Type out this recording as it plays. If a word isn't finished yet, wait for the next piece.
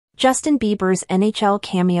Justin Bieber's NHL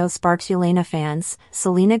cameo sparks Jelena fans.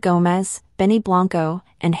 Selena Gomez, Blanco,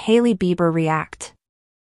 and Hailey Bieber react.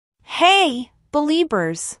 Hey,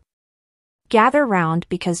 Beliebers! Gather round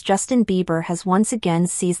because Justin Bieber has once again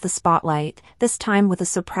seized the spotlight, this time with a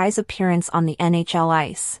surprise appearance on the NHL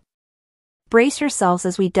ice. Brace yourselves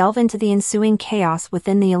as we delve into the ensuing chaos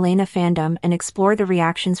within the Jelena fandom and explore the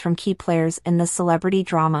reactions from key players in the celebrity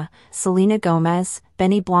drama, Selena Gomez,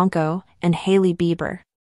 Blanco, and Hailey Bieber.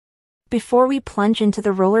 Before we plunge into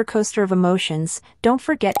the roller coaster of emotions, don't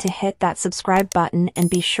forget to hit that subscribe button and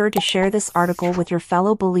be sure to share this article with your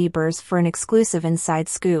fellow Beliebers for an exclusive inside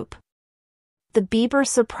scoop. The Bieber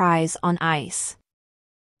surprise on ice.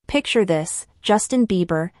 Picture this, Justin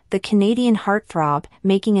Bieber, the Canadian heartthrob,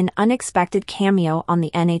 making an unexpected cameo on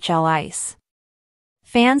the NHL ice.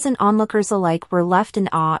 Fans and onlookers alike were left in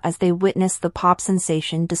awe as they witnessed the pop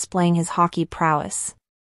sensation displaying his hockey prowess.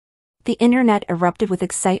 The internet erupted with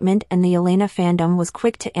excitement and the Jelena fandom was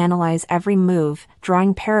quick to analyze every move,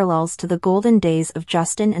 drawing parallels to the golden days of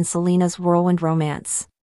Justin and Selena's whirlwind romance.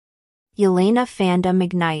 Jelena fandom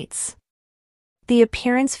ignites. The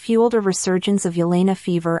appearance fueled a resurgence of Jelena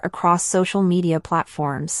fever across social media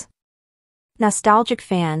platforms. Nostalgic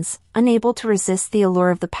fans, unable to resist the allure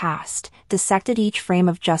of the past, dissected each frame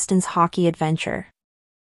of Justin's hockey adventure.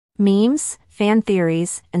 Memes, fan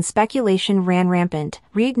theories, and speculation ran rampant,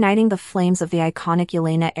 reigniting the flames of the iconic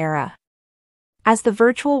Jelena era. As the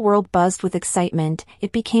virtual world buzzed with excitement,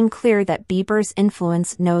 it became clear that Bieber's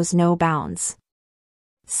influence knows no bounds.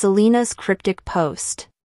 Selena's cryptic post.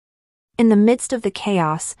 In the midst of the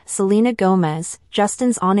chaos, Selena Gomez,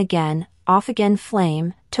 Justin's on-again, off-again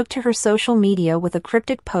flame, took to her social media with a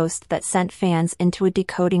cryptic post that sent fans into a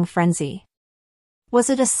decoding frenzy. Was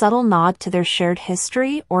it a subtle nod to their shared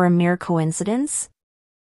history or a mere coincidence?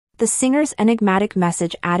 The singer's enigmatic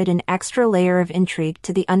message added an extra layer of intrigue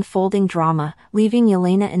to the unfolding drama, leaving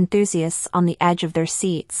Jelena enthusiasts on the edge of their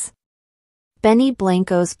seats.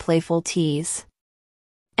 Blanco's playful tease.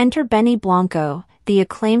 Enter Blanco, the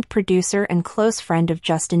acclaimed producer and close friend of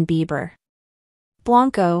Justin Bieber.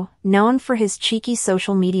 Blanco, known for his cheeky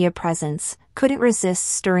social media presence, couldn't resist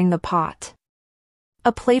stirring the pot.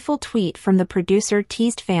 A playful tweet from the producer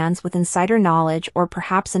teased fans with insider knowledge or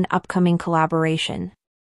perhaps an upcoming collaboration.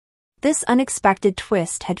 This unexpected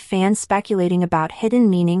twist had fans speculating about hidden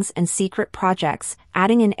meanings and secret projects,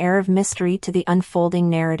 adding an air of mystery to the unfolding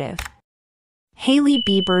narrative. Hailey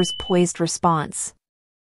Bieber's poised response.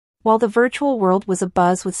 While the virtual world was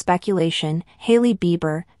abuzz with speculation, Hailey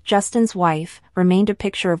Bieber, Justin's wife, remained a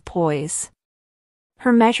picture of poise.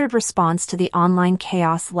 Her measured response to the online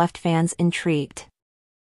chaos left fans intrigued.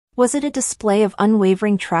 Was it a display of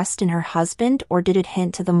unwavering trust in her husband or did it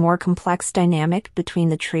hint to the more complex dynamic between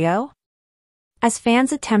the trio? As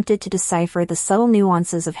fans attempted to decipher the subtle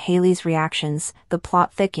nuances of Hailey's reactions, the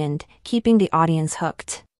plot thickened, keeping the audience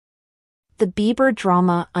hooked. The Bieber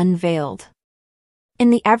drama unveiled. In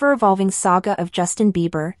the ever-evolving saga of Justin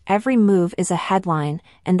Bieber, every move is a headline,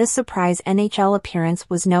 and this surprise NHL appearance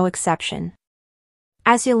was no exception.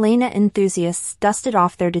 As Jelena enthusiasts dusted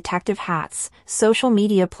off their detective hats, social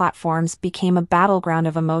media platforms became a battleground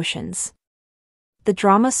of emotions. The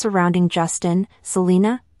drama surrounding Justin,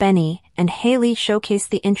 Selena, and Hailey showcased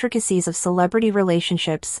the intricacies of celebrity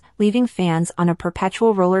relationships, leaving fans on a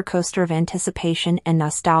perpetual roller coaster of anticipation and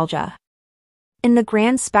nostalgia. In the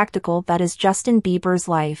grand spectacle that is Justin Bieber's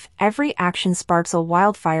life, every action sparks a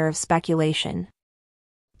wildfire of speculation.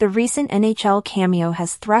 The recent NHL cameo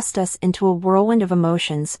has thrust us into a whirlwind of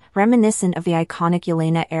emotions, reminiscent of the iconic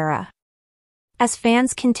Jelena era. As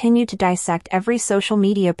fans continue to dissect every social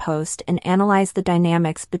media post and analyze the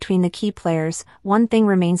dynamics between the key players, one thing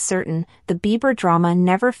remains certain: the Bieber drama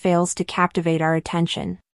never fails to captivate our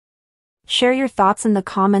attention. Share your thoughts in the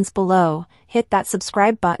comments below, hit that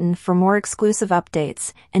subscribe button for more exclusive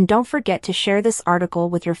updates, and don't forget to share this article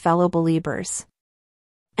with your fellow Beliebers.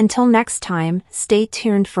 Until next time, stay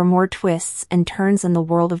tuned for more twists and turns in the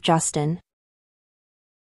world of Justin.